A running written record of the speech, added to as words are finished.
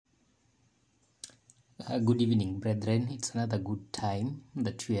Good evening, brethren. It's another good time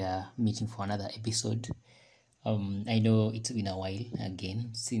that we are meeting for another episode. I know it's been a while again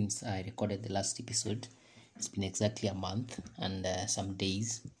since I recorded the last episode. It's been exactly a month and some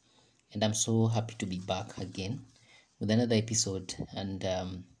days, and I'm so happy to be back again with another episode. And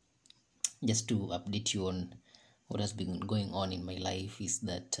just to update you on what has been going on in my life is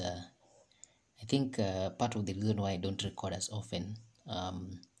that I think part of the reason why I don't record as often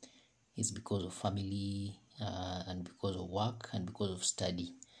is because of family and because of work and because of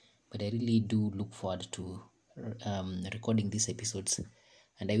study. But I really do look forward to recording these episodes,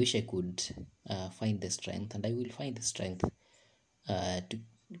 and I wish I could find the strength, and I will find the strength uh, to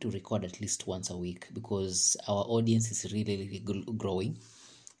to record at least once a week because our audience is really growing,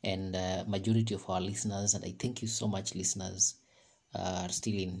 and majority of our listeners, and I thank you so much, listeners, are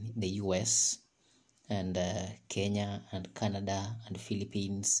still in the US and Kenya and Canada and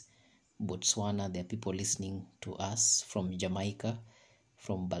Philippines, Botswana. There are people listening to us from Jamaica,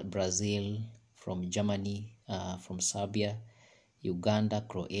 from Brazil, from Germany, from Serbia, Uganda,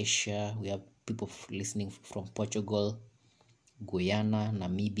 Croatia. We have people listening from Portugal, Guyana,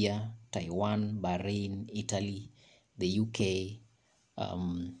 Namibia, Taiwan, Bahrain, Italy, the UK,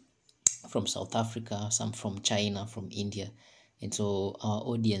 um, from South Africa, some from China, from India. And so our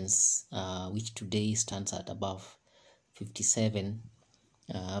audience, which today stands at above 57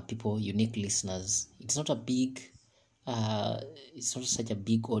 people, unique listeners, uh, it's not such a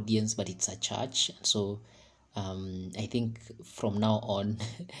big audience, but it's a church. And so I think from now on,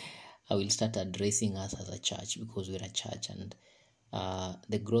 I will start addressing us as a church because we're a church, and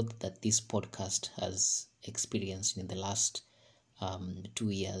the growth that this podcast has experienced in the last 2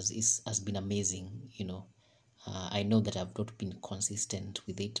 years has been amazing. I know that I've not been consistent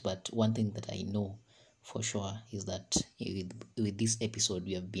with it, but one thing that I know for sure is that with this episode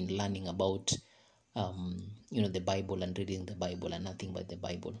we have been learning about the Bible and reading the Bible and nothing but the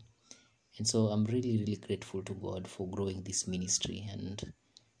Bible. And so I'm really grateful to God for growing this ministry. And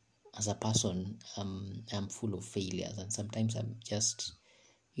as a person, I'm full of failures, and sometimes I'm just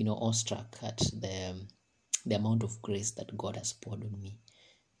awestruck at the amount of grace that God has poured on me,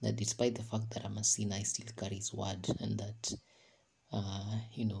 that despite the fact that I'm a sinner, I still carry his word, and that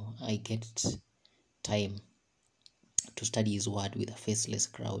I get time to study his word with a faceless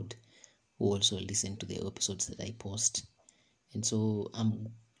crowd who also listen to the episodes that I post. And so I'm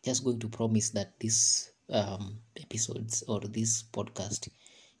just going to promise that this episodes or this podcast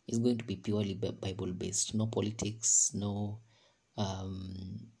is going to be purely Bible based, no politics, no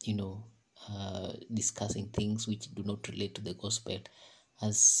you know discussing things which do not relate to the gospel.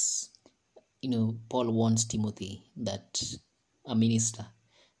 As Paul warns Timothy that a minister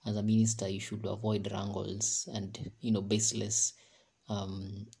as a minister you should avoid wrangles and baseless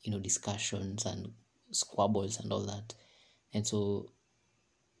discussions and squabbles and all that. And so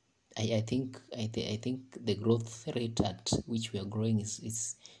I think the growth rate at which we are growing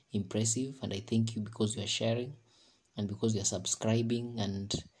is impressive, and I thank you because you are sharing and because you are subscribing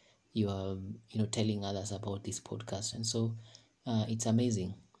and you are telling others about this podcast. And so it's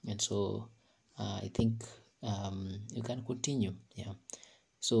amazing. And so I think you can continue. Yeah.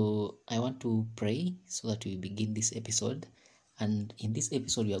 So I want to pray so that we begin this episode. And in this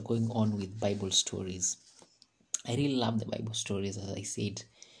episode, we are going on with Bible stories. I really love the Bible stories, as I said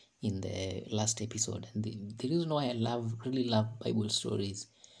in the last episode. And the reason why I really love Bible stories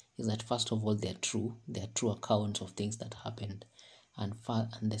is that, first of all, they're true. They're true accounts of things that happened. And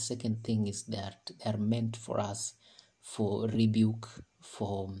the second thing is that they're meant for us, for rebuke,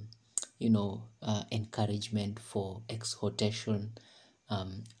 for encouragement, for exhortation,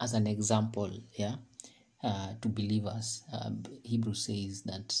 as an example, yeah, to believers. Hebrew says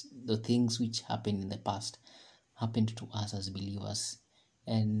that the things which happened in the past happened to us as believers.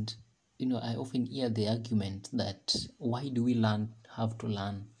 And I often hear the argument that why do we have to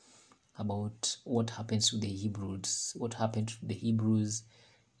learn about what happens to the Hebrews, what happened to the Hebrews,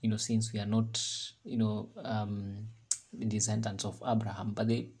 since we are not, descendants of Abraham. But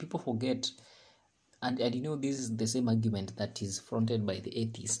the people forget, and this is the same argument that is fronted by the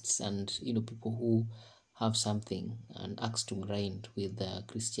atheists and people who have something and axe to grind with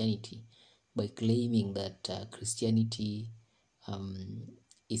Christianity, by claiming that Christianity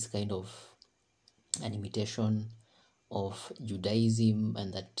is kind of an imitation of Judaism,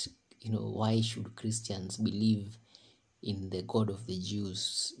 and that why should Christians believe in the God of the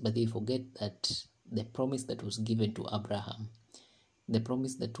Jews. But they forget that the promise that was given to Abraham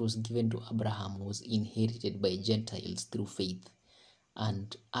was inherited by Gentiles through faith,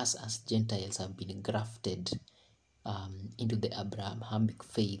 and us as Gentiles have been grafted into the Abrahamic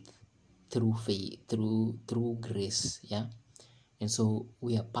faith through faith, through grace. Yeah. And so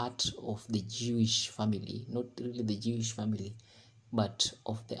we are part of the Jewish family, not really the Jewish family, but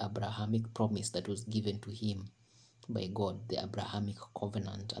of the Abrahamic promise that was given to him by God, the Abrahamic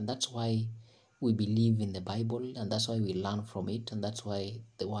covenant. And that's why we believe in the Bible, and that's why we learn from it, and that's why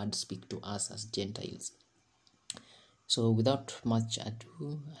the word speaks to us as Gentiles. So without much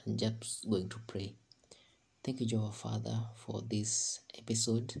ado, I'm just going to pray. Thank you, Jehovah Father, for this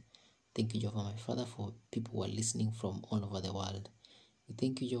episode. Thank you, Jehovah my Father, for people who are listening from all over the world. We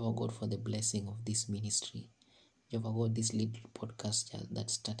thank you, Jehovah God, for the blessing of this ministry. Jehovah God, this little podcast that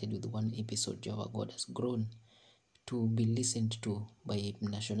started with one episode, Jehovah God, has grown to be listened to by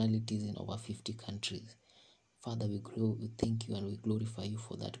nationalities in over 50 countries. Father, we thank you and we glorify you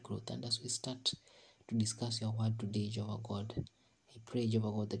for that growth. And as we start to discuss your word today, Jehovah God, I pray,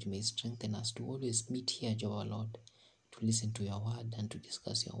 Jehovah God, that you may strengthen us to always meet here, Jehovah Lord, to listen to your word and to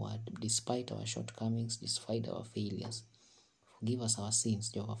discuss your word, despite our shortcomings, despite our failures. Forgive us our sins,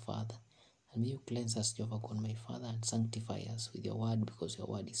 Jehovah Father, and may you cleanse us, Jehovah God, my Father, and sanctify us with your word, because your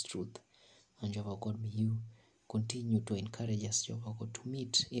word is truth. And Jehovah God, may you continue to encourage us, Jehovah God, to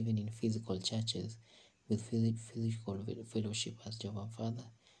meet even in physical churches with physical fellowship as Jehovah Father,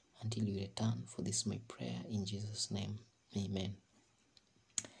 until you return. For this my prayer in Jesus' name. Amen.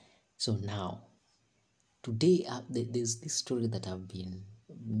 So now, today there's this story that I've been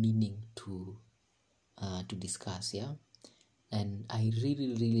meaning to discuss, yeah, and I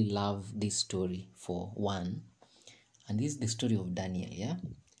really love this story for one, and this is the story of Daniel, yeah.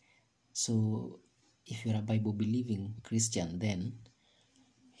 So if you're a Bible believing Christian, then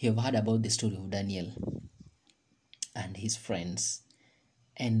you've heard about the story of Daniel and his friends.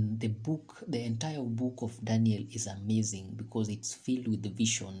 And the entire book of Daniel is amazing because it's filled with the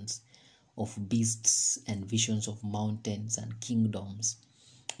visions of beasts and visions of mountains and kingdoms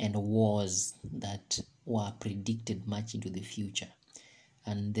and wars that were predicted much into the future.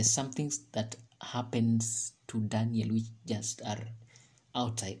 And there's some things that happens to Daniel which just are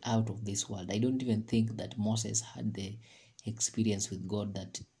out of this world. I don't even think that Moses had the experience with God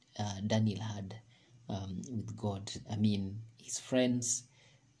that Daniel had with God. I mean, his friends,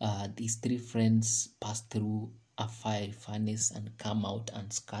 these three friends passed through a fiery furnace and come out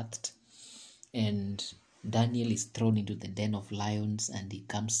unscathed. And Daniel is thrown into the den of lions and he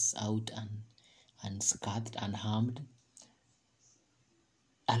comes out unscathed, unharmed.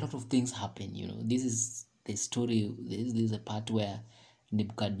 A lot of things happen, This is the story. This is a part where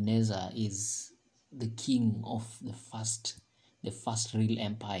Nebuchadnezzar is the king of the first real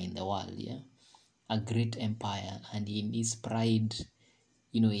empire in the world, yeah, a great empire, and in his pride,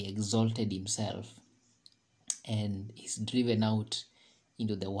 he exalted himself and is driven out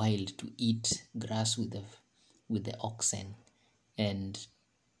into the wild to eat grass with the oxen and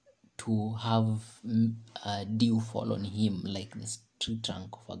to have dew fall on him like the tree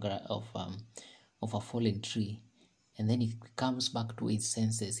trunk of a fallen tree. And then he comes back to his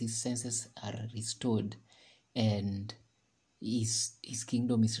senses. His senses are restored, and his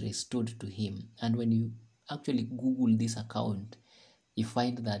kingdom is restored to him. And when you actually Google this account, you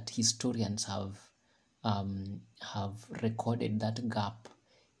find that historians have recorded that gap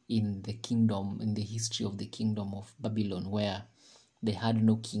in the kingdom, in the history of the kingdom of Babylon, where they had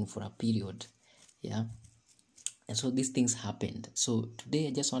no king for a period. Yeah. And so these things happened. So today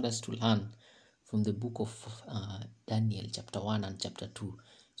I just want us to learn from the book of Daniel chapter 1 and chapter 2.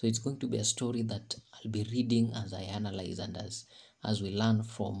 So it's going to be a story that I'll be reading as I analyze and as we learn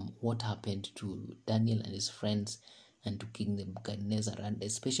from what happened to Daniel and his friends and to King Nebuchadnezzar. And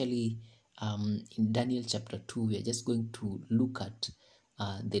especially in Daniel chapter 2, we are just going to look at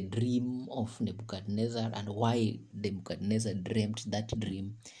the dream of Nebuchadnezzar and why Nebuchadnezzar dreamt that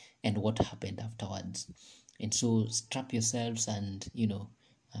dream and what happened afterwards. And so strap yourselves and,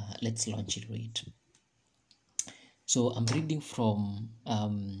 let's launch it right. So I'm reading from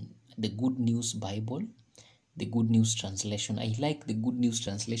the Good News Bible, the Good News translation. I like the Good News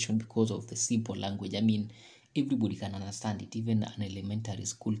translation because of the simple language. I mean, everybody can understand it. Even an elementary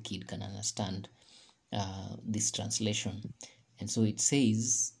school kid can understand this translation. And so it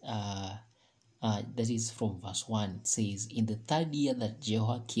says, that is from verse 1, it says, in the third year that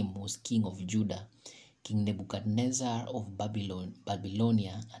Jehoiakim was king of Judah, King Nebuchadnezzar of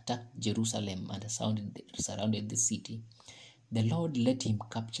Babylonia attacked Jerusalem and surrounded the city. The Lord let him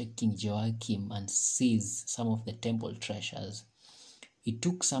capture King Jehoiakim and seize some of the temple treasures. He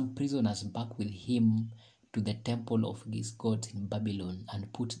took some prisoners back with him to the temple of his gods in Babylon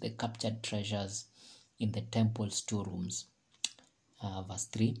and put the captured treasures in the temple storerooms. Verse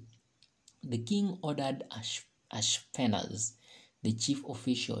 3. The king ordered Ashpenaz, the chief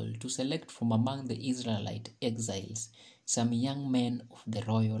official, to select from among the Israelite exiles some young men of the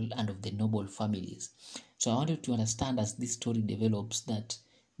royal and of the noble families. So I want you to understand as this story develops that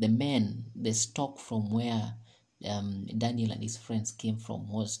the men, the stock from where Daniel and his friends came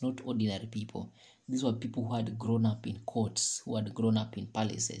from was not ordinary people. These were people who had grown up in courts, who had grown up in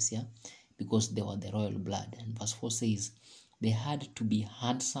palaces, yeah, because they were the royal blood. And verse 4 says, they had to be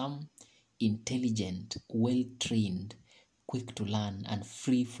handsome, intelligent, well trained, quick to learn, and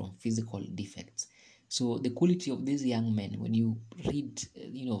free from physical defects. So the quality of these young men, when you read,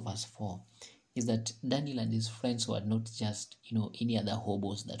 verse 4, is that Daniel and his friends were not just, any other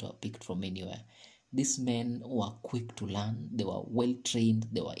hobos that were picked from anywhere. These men were quick to learn, they were well trained,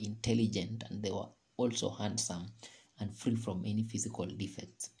 they were intelligent, and they were also handsome and free from any physical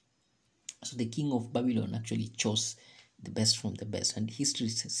defects. So the king of Babylon actually chose the best from the best. And history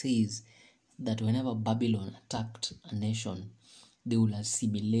says that whenever Babylon attacked a nation, they will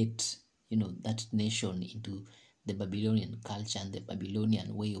assimilate, that nation into the Babylonian culture and the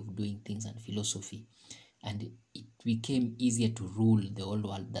Babylonian way of doing things and philosophy. And it became easier to rule the whole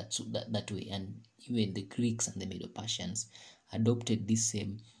world that way. And even the Greeks and the Medo-Persians adopted this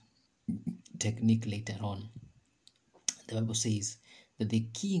same technique later on. The Bible says that the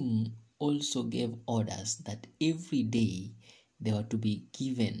king also gave orders that every day they were to be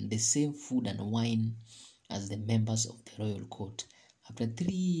given the same food and wine as the members of the royal court. After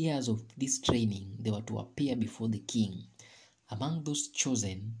 3 years of this training, they were to appear before the king. Among those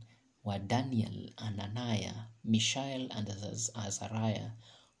chosen were Daniel, Ananiah, Mishael, and Azariah,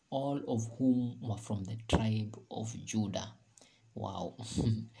 all of whom were from the tribe of Judah. Wow,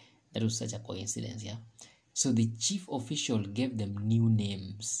 that was such a coincidence, yeah? So the chief official gave them new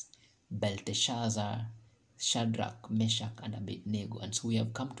names: Belteshazzar, Shadrach, Meshach, and Abednego. And so we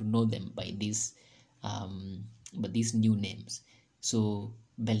have come to know them by these new names. So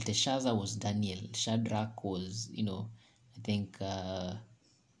Belteshazzar was Daniel, Shadrach was, I think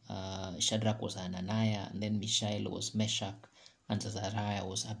Shadrach was Ananiah, and then Mishael was Meshach, and Azariah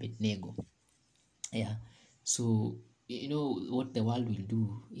was Abednego. Yeah. So what the world will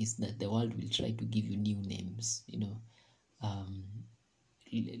do is that the world will try to give you new names,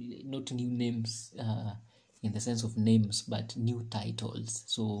 not new names in the sense of names, but new titles.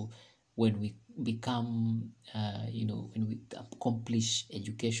 So when we become, when we accomplish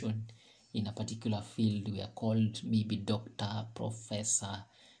education in a particular field, we are called maybe doctor, professor,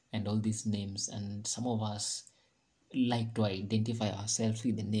 and all these names. And some of us like to identify ourselves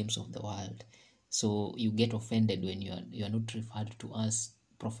with the names of the world. So you get offended when you are not referred to as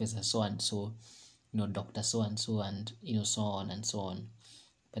Professor so and so, Doctor so and so, and so on and so on.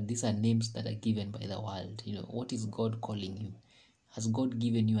 But these are names that are given by the world. What is God calling you? Has God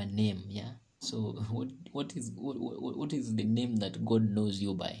given you a name? Yeah. So what is the name that God knows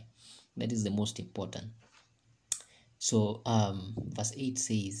you by? That is the most important. So verse 8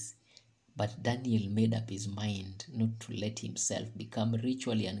 says, but Daniel made up his mind not to let himself become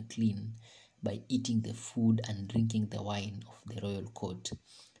ritually unclean by eating the food and drinking the wine of the royal court.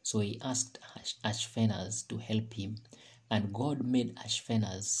 So he asked Ashpenaz to help him, and God made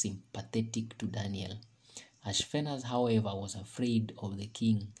Ashpenaz sympathetic to Daniel. Ashpenaz, however, was afraid of the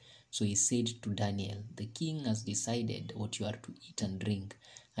king, so he said to Daniel, the king has decided what you are to eat and drink,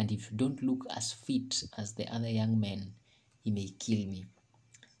 and if you don't look as fit as the other young men, he may kill me.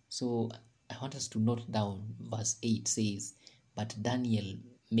 So I want us to note down verse 8 says, but Daniel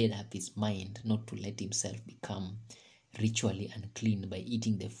made up his mind not to let himself become ritually unclean by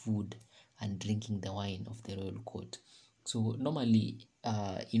eating the food and drinking the wine of the royal court. So normally,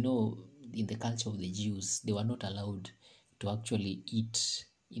 in the culture of the Jews, they were not allowed to actually eat,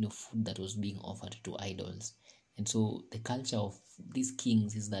 food that was being offered to idols. And so the culture of these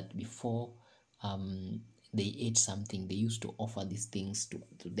kings is that before they ate something, they used to offer these things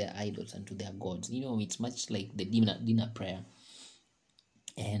to their idols and to their gods. It's much like the dinner prayer.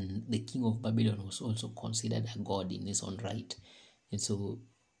 And the king of Babylon was also considered a god in his own right. And so,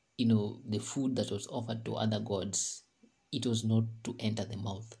 the food that was offered to other gods, it was not to enter the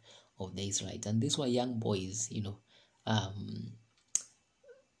mouth of the Israelites. And these were young boys,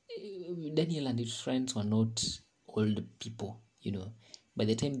 Daniel and his friends were not old people, By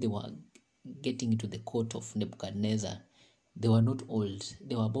the time they were getting into the court of Nebuchadnezzar, they were not old.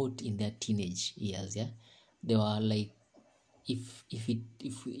 They were about in their teenage years, yeah. They were like, if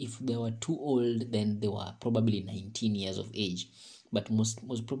they were too old, then they were probably 19 years of age. But most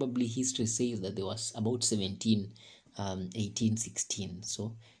probably history says that they was about 17, 18, 16.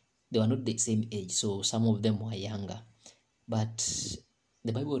 So they were not the same age. So some of them were younger. But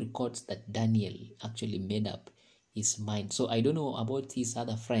the Bible records that Daniel actually made up his mind. So I don't know about his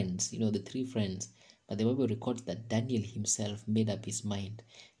other friends, the three friends, but the Bible records that Daniel himself made up his mind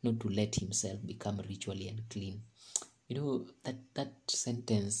not to let himself become ritually unclean. That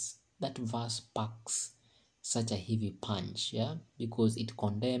sentence, that verse packs such a heavy punch, yeah, because it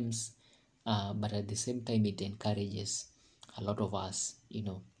condemns, but at the same time it encourages a lot of us.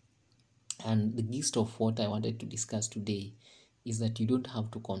 And the gist of what I wanted to discuss today is that you don't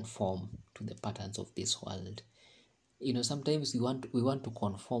have to conform to the patterns of this world. Sometimes we want to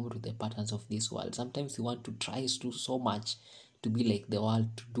conform to the patterns of this world. Sometimes we want to try to so much to be like the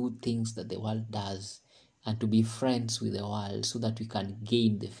world, to do things that the world does, and to be friends with the world so that we can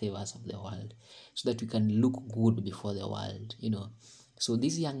gain the favors of the world, so that we can look good before the world. So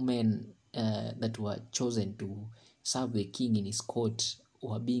these young men that were chosen to serve the king in his court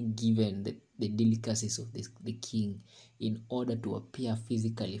were being given the delicacies of the king in order to appear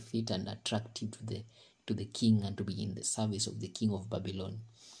physically fit and attractive to the king and to be in the service of the king of Babylon.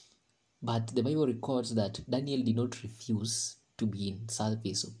 But the Bible records that Daniel did not refuse to be in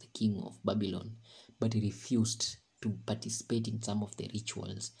service of the king of Babylon, but he refused to participate in some of the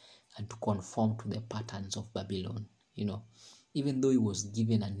rituals and to conform to the patterns of Babylon. Even though he was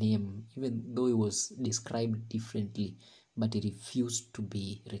given a name, even though he was described differently, but he refused to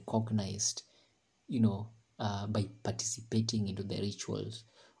be recognized, by participating into the rituals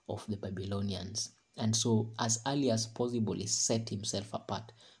of the Babylonians. And so, as early as possible, he set himself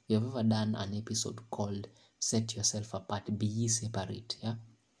apart. We have ever done an episode called "Set Yourself Apart, Be Ye Separate." Yeah,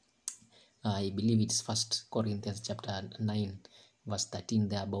 I believe it's First Corinthians chapter 9, verse 13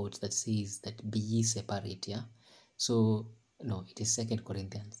 thereabouts, that says that be ye separate. Yeah, so no, it is Second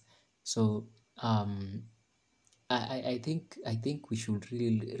Corinthians. So I think we should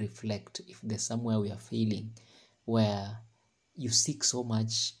really reflect if there's somewhere we are failing, where you seek so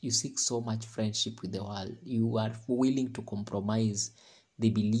much friendship with the world. You are willing to compromise the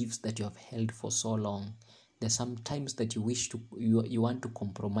beliefs that you have held for so long. There's sometimes that you want to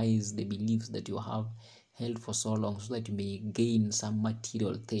compromise the beliefs that you have held for so long so that you may gain some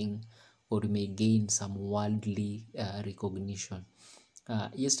material thing, or you may gain some worldly recognition.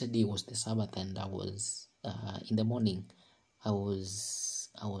 Yesterday was the Sabbath, and I was in the morning. I was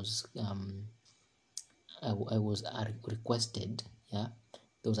requested. Yeah,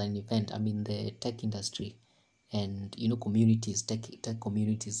 there was an event. I'm in the tech industry, and tech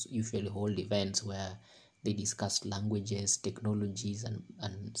communities usually hold events where they discuss languages, technologies,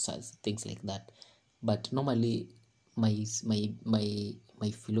 and such things like that. But normally, my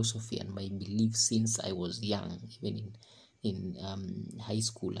philosophy and my belief since I was young, even in high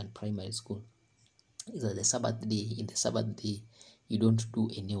school and primary school, is that in the Sabbath day, you don't do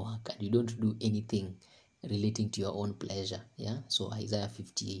any work and you don't do anything relating to your own pleasure. Yeah, so Isaiah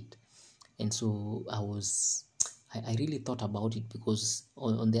 58. And so I really thought about it, because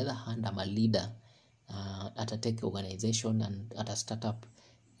on the other hand, I'm a leader at a tech organization and at a startup,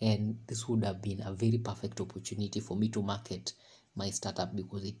 and this would have been a very perfect opportunity for me to market my startup,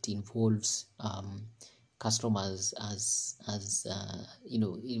 because it involves customers as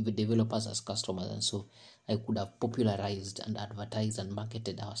developers as customers. And so I could have popularized and advertised and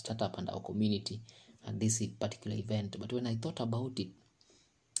marketed our startup and our community at this particular event. But when I thought about it,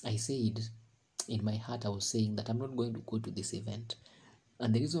 I said, in my heart, I was saying that I'm not going to go to this event.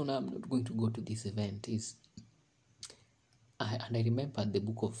 And the reason I'm not going to go to this event is, I remembered the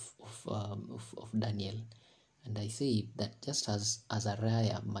book of Daniel, and I said that just as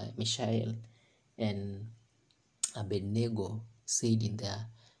Azariah, Mishael, and Abednego said in there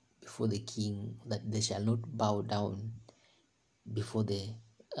before the king that they shall not bow down before the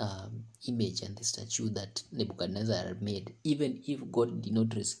image and the statue that Nebuchadnezzar had made, even if God did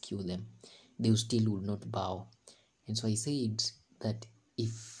not rescue them, they still would not bow. And so I said that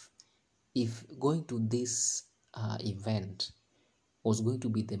if going to this event was going to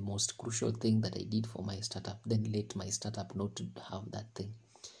be the most crucial thing that I did for my startup, then let my startup not to have that thing.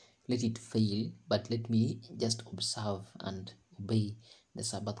 Let it fail, but let me just observe and obey the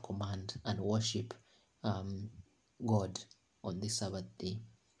Sabbath command and worship God on this Sabbath day.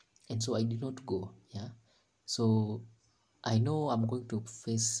 And so I did not go. Yeah, so I know I'm going to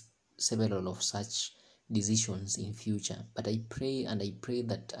face several of such decisions in future, but I pray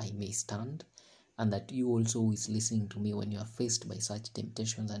that I may stand, and that you also who is listening to me, when you are faced by such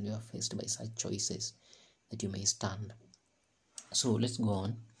temptations and you are faced by such choices, that you may stand. So let's go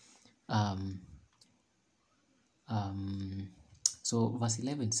on. So verse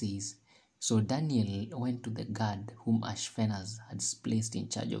 11 says, so Daniel went to the guard whom Ashpenaz had placed in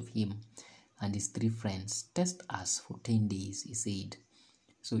charge of him and his three friends. Test us for 10 days, he said.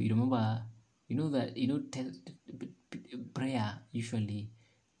 So you You know that prayer usually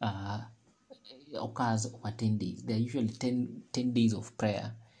uh, occurs over 10 days. There are usually 10 days of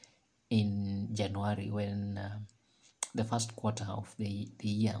prayer in January, when the first quarter of the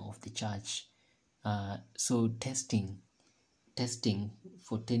year of the church. So testing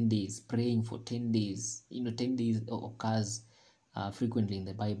for 10 days, praying for 10 days. 10 days occurs frequently in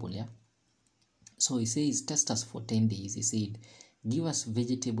the Bible, yeah. So he says, test us for 10 days. He said, give us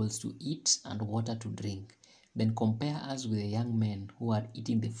vegetables to eat and water to drink. Then compare us with the young men who are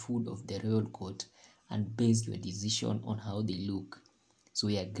eating the food of the royal court, and base your decision on how they look. So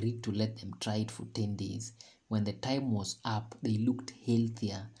we agreed to let them try it for 10 days. When the time was up, they looked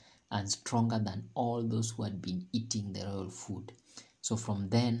healthier and stronger than all those who had been eating the royal food. So from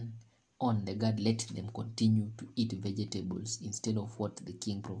then on, the guard let them continue to eat vegetables instead of what the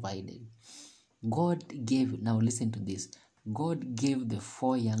king provided. God gave, now listen to this, God gave the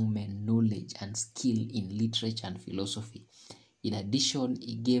four young men knowledge and skill in literature and philosophy. In addition,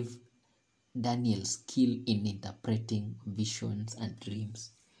 he gave Daniel skill in interpreting visions and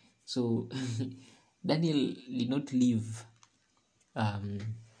dreams. So Daniel did not leave um,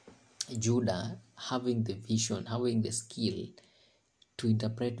 Judah having the vision, having the skill to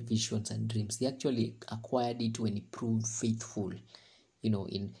interpret visions and dreams. He actually acquired it when he proved faithful.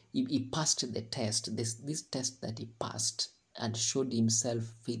 He passed the test, this test that he passed, and showed himself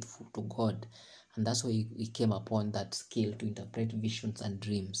faithful to God. And that's why he came upon that skill to interpret visions and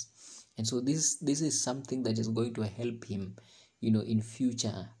dreams. And so this is something that is going to help him, in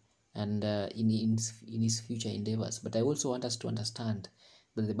future, and in his future endeavors. But I also want us to understand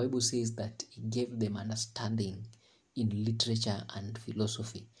that the Bible says that he gave them understanding in literature and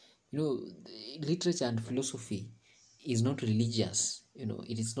philosophy. Literature and philosophy is not religious.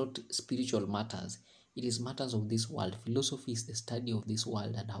 It is not spiritual matters. It is matters of this world. Philosophy is the study of this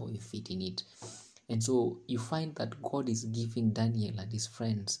world and how we fit in it. And so you find that God is giving Daniel and his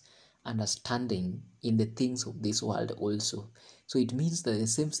friends understanding in the things of this world also. So it means that the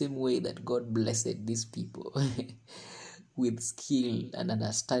same way that God blessed these people with skill and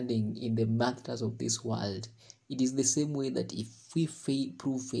understanding in the matters of this world, it is the same way that if we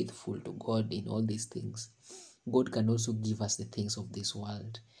prove faithful to God in all these things, God can also give us the things of this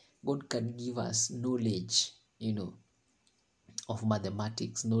world. God can give us knowledge, of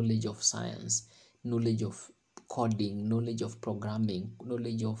mathematics, knowledge of science, knowledge of coding, knowledge of programming,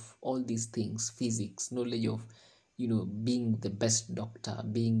 knowledge of all these things, physics, knowledge of, being the best doctor,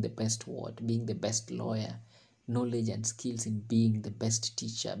 being the best being the best lawyer, knowledge and skills in being the best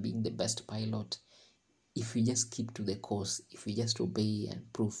teacher, being the best pilot. If we just keep to the course, if we just obey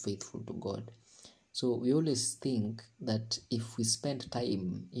and prove faithful to God. So we always think that if we spend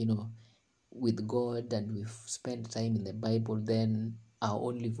time, with God, and we've spent time in the Bible, then our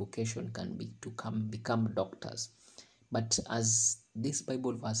only vocation can be to become doctors. But as this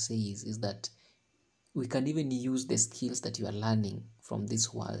Bible verse says, is that we can even use the skills that you are learning from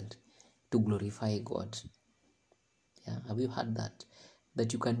this world to glorify God. Yeah, have you heard that?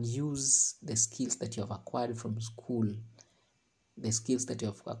 That you can use the skills that you have acquired from school, the skills that you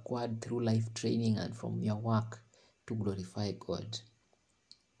have acquired through life training and from your work, to glorify God.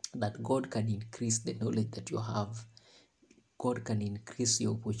 That God can increase the knowledge that you have. God can increase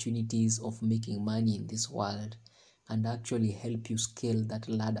your opportunities of making money in this world, and actually help you scale that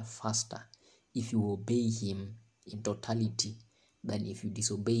ladder faster if you obey Him in totality than if you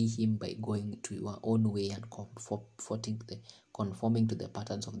disobey Him by going to your own way and conforming to the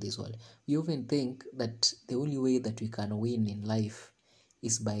patterns of this world. We often think that the only way that we can win in life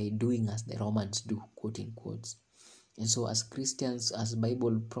is by doing as the Romans do, quote in quotes. And so as Christians, as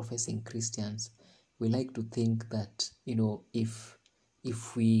Bible professing Christians, we like to think that, if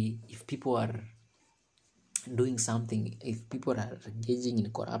people are doing something, if people are engaging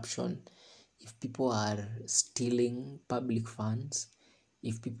in corruption, if people are stealing public funds,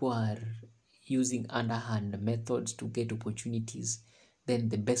 if people are using underhand methods to get opportunities, then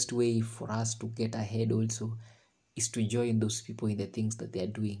the best way for us to get ahead also is to join those people in the things that they are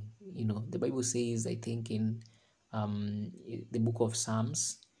doing. The Bible says, I think in the book of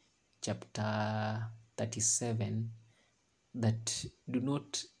Psalms, chapter 37, that do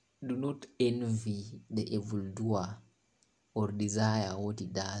not envy the evildoer or desire what he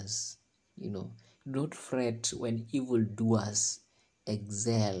does. Do not fret when evildoers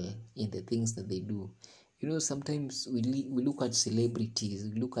excel in the things that they do. Sometimes we look at celebrities,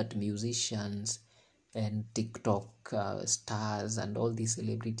 we look at musicians and TikTok stars and all these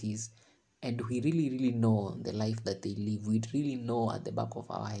celebrities, and we really know the life that they live. We really know at the back of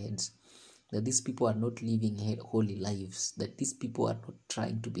our heads that these people are not living holy lives, that these people are not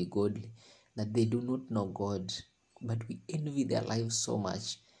trying to be godly. that they do not know God, but we envy their lives so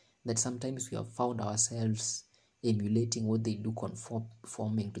much that sometimes we have found ourselves emulating what they do,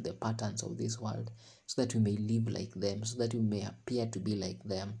 conforming to the patterns of this world, so that we may live like them, so that we may appear to be like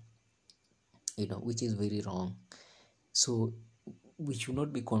them, which is very wrong. So we should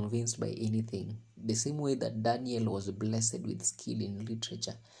not be convinced by anything. The same way that Daniel was blessed with skill in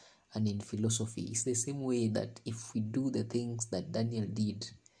literature and in philosophy, it's the same way that if we do the things that Daniel did,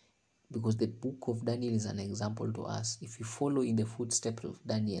 because the book of Daniel is an example to us, if we follow in the footsteps of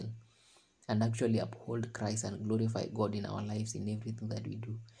Daniel and actually uphold Christ and glorify God in our lives in everything that we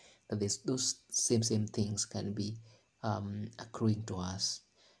do, that those same things can be accruing to us.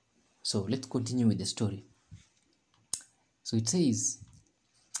 So let's continue with the story. So it says,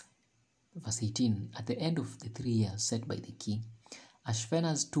 verse 18, at the end of the 3 years set by the king,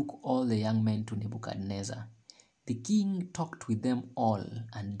 Ashpenaz took all the young men to Nebuchadnezzar. The king talked with them all,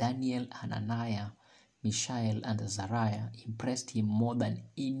 and Daniel, Hananiah, Mishael, and Azariah impressed him more than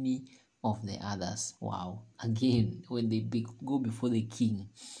any of the others. Wow. Again, when they go before the king,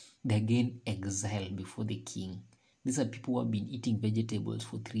 they again exile before the king. These are people who have been eating vegetables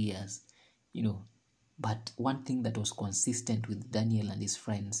for 3 years, But one thing that was consistent with Daniel and his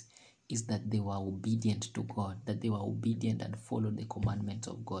friends is that they were obedient to God, that they were obedient and followed the commandments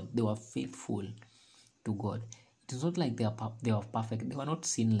of God. They were faithful to God. It is not like they were perfect. They were not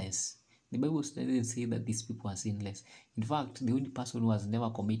sinless. The Bible doesn't say that these people are sinless. In fact, the only person who has never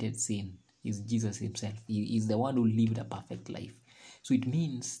committed sin is Jesus himself. He is the one who lived a perfect life. So it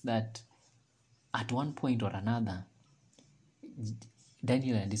means that at one point or another,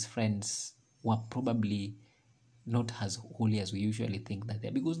 Daniel and his friends were probably not as holy as we usually think that they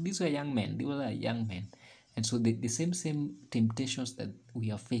are, because these were young men. They were young men. And so the same temptations that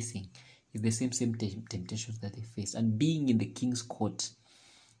we are facing is the same temptations that they face. And being in the king's court,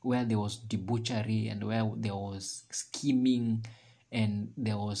 where there was debauchery and where there was scheming and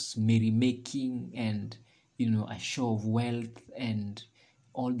there was merrymaking and a show of wealth and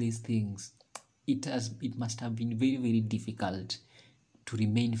all these things, it must have been very, very difficult to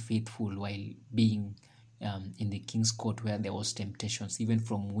remain faithful while being in the king's court, where there was temptations even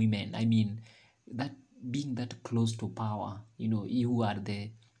from women. I mean, that being that close to power, you are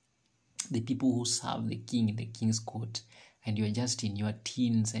the people who serve the king in the king's court, and you're just in your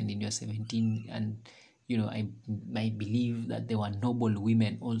teens and in your 17, and I believe that there were noble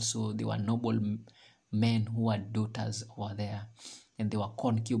women also. There were noble men who had daughters over there, and there were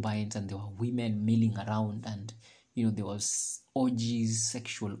concubines, and there were women milling around, and there was orgies,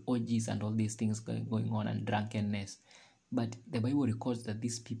 sexual orgies, and all these things going on, and drunkenness. But the Bible records that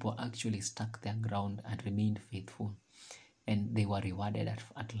these people actually stuck their ground and remained faithful, and they were rewarded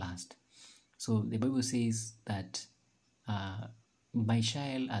at last. So the Bible says that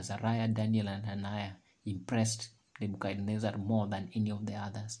Mishael, Azariah, Daniel, and Hananiah impressed Nebuchadnezzar more than any of the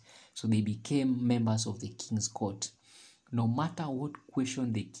others. So they became members of the king's court. No matter what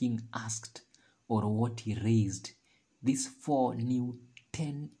question the king asked or what he raised, these four knew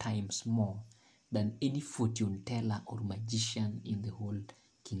 10 times more than any fortune teller or magician in the whole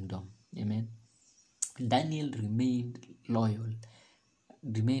kingdom. Amen. Daniel remained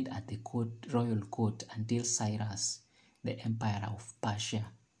at the royal court until Cyrus, the emperor of Persia,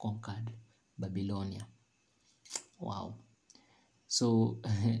 conquered Babylonia. Wow. So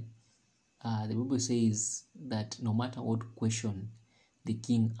the Bible says that no matter what question the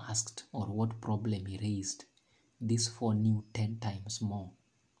king asked or what problem he raised, these four knew 10 times more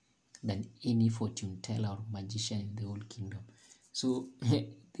than any fortune teller or magician in the whole kingdom. So,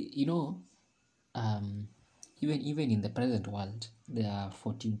 even in the present world, there are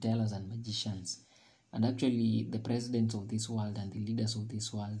fortune tellers and magicians. And actually, the presidents of this world and the leaders of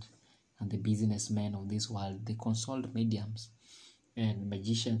this world and the businessmen of this world, they consult mediums and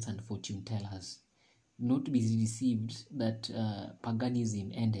magicians and fortune tellers. Not to be deceived that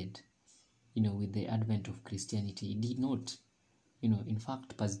paganism ended, with the advent of Christianity. It did not. In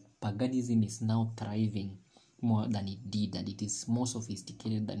fact, paganism is now thriving more than it did, and it is more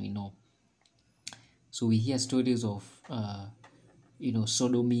sophisticated than we know. So we hear stories of,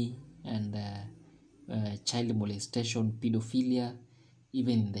 sodomy and child molestation, pedophilia,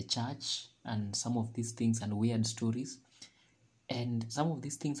 even in the church, and some of these things and weird stories. And some of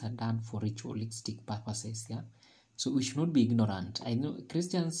these things are done for ritualistic purposes, yeah? So we should not be ignorant. I know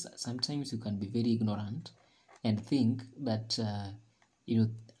Christians, sometimes you can be very ignorant and think that,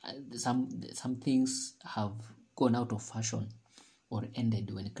 some things have gone out of fashion or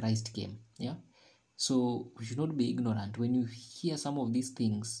ended when Christ came, yeah? So we should not be ignorant. When you hear some of these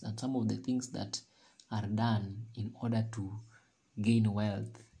things and some of the things that are done in order to gain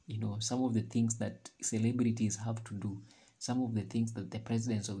wealth, some of the things that celebrities have to do, some of the things that the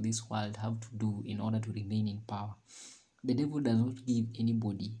presidents of this world have to do in order to remain in power. The devil does not give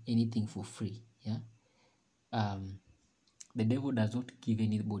anybody anything for free. Yeah. Um, the devil does not give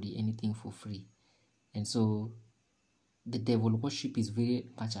anybody anything for free. And so the devil worship is very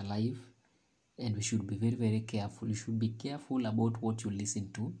much alive, and we should be very, very careful. You should be careful about what you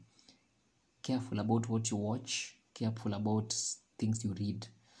listen to, careful about what you watch, careful about things you read.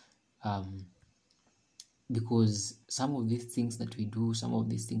 Because some of these things that we do, some of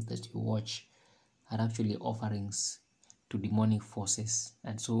these things that you watch are actually offerings to demonic forces.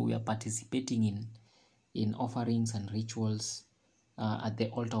 And so we are participating in offerings and rituals at the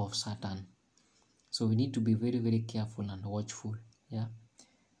altar of Satan. So we need to be very, very careful and watchful. Yeah.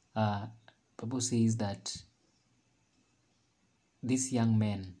 Bible says that this young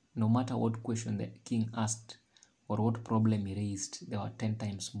man, no matter what question the king asked or what problem he raised, there were 10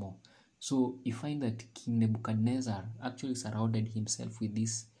 times more. So you find that King Nebuchadnezzar actually surrounded himself with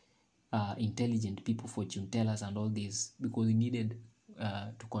these intelligent people, fortune tellers and all this, because he needed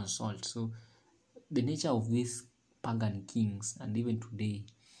to consult. So the nature of these pagan kings, and even today,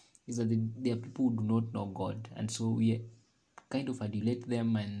 is that they are people who do not know God. And so we kind of adulate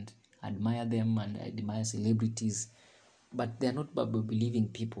them and admire them and admire celebrities, but they are not Bible believing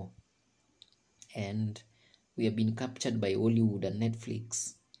people. And we have been captured by Hollywood and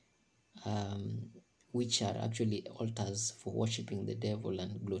Netflix, which are actually altars for worshiping the devil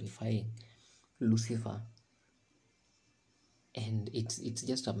and glorifying Lucifer. And it's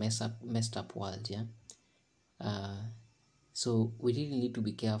just a messed up world. Yeah. So we really need to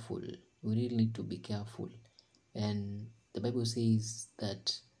be careful. We really need to be careful. And the Bible says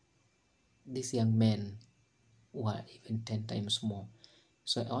that these young men were even 10 times more.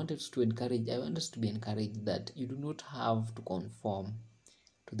 So I want us to be encouraged that you do not have to conform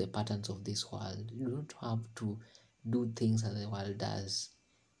to the patterns of this world. You don't have to do things as the world does.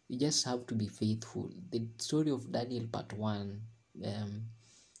 You just have to be faithful. The story of Daniel part 1,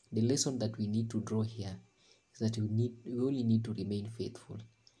 the lesson that we need to draw here is that we only need to remain faithful.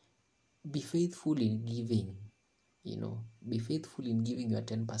 Be faithful in giving, be faithful in giving your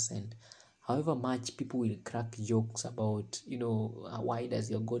 10%. However much people will crack jokes about, why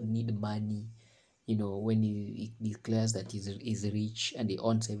does your God need money? When he declares that he's rich and he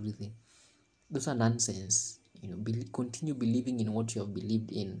owns everything. Those are nonsense. Continue believing in what you have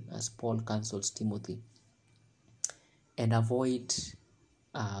believed in, as Paul counsels Timothy, and avoid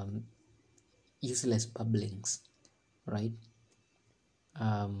useless babblings, right?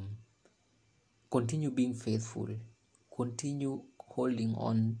 Continue being faithful. Continue holding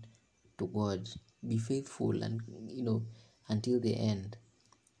on to God. Be faithful, and until the end.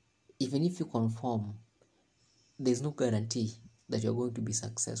 Even if you conform, there's no guarantee that you're going to be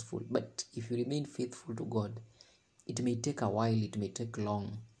successful. But if you remain faithful to God, it may take a while, it may take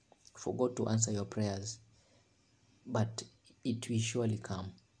long for God to answer your prayers, but it will surely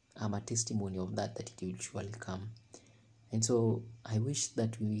come. I'm a testimony of that it will surely come. And so I wish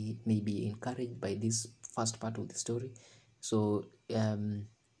that we may be encouraged by this first part of the story. So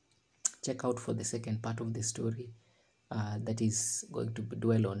check out for the second part of the story that is going to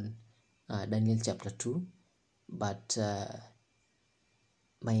dwell on Daniel chapter 2. But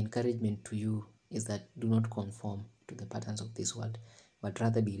my encouragement to you is that do not conform to the patterns of this world, but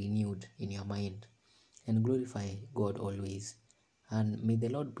rather be renewed in your mind and glorify God always. And may the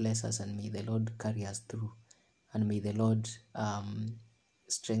Lord bless us, and may the Lord carry us through, and may the Lord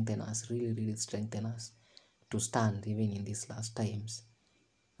strengthen us, really, really strengthen us to stand even in these last times.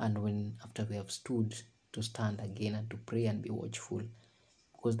 And when after we have stood, to stand again and to pray and be watchful,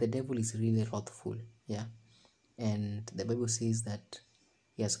 because the devil is really wrathful. Yeah. And the Bible says that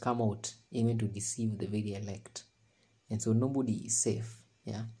he has come out even to deceive the very elect. And so nobody is safe.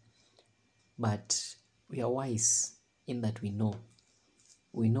 Yeah. But we are wise in that we know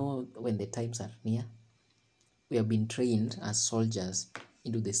when the times are near. We have been trained as soldiers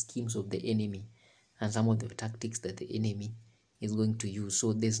into the schemes of the enemy and some of the tactics that the enemy is going to use.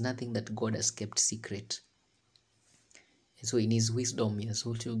 So there's nothing that God has kept secret. And so in his wisdom, he has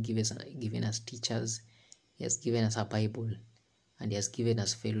also given us teachers. He has given us a Bible, and he has given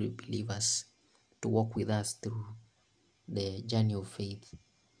us fellow believers to walk with us through the journey of faith.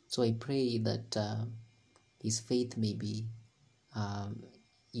 So I pray that his faith may be,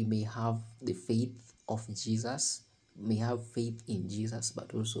 you may have the faith of Jesus, may have faith in Jesus,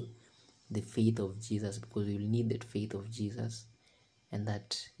 but also the faith of Jesus, because you will need that faith of Jesus, and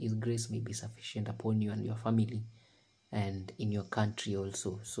that his grace may be sufficient upon you and your family and in your country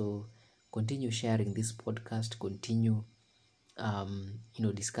also. So continue sharing this podcast, continue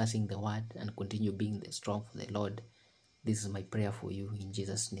discussing the word and continue being strong for the Lord. This is my prayer for you in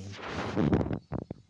Jesus' name.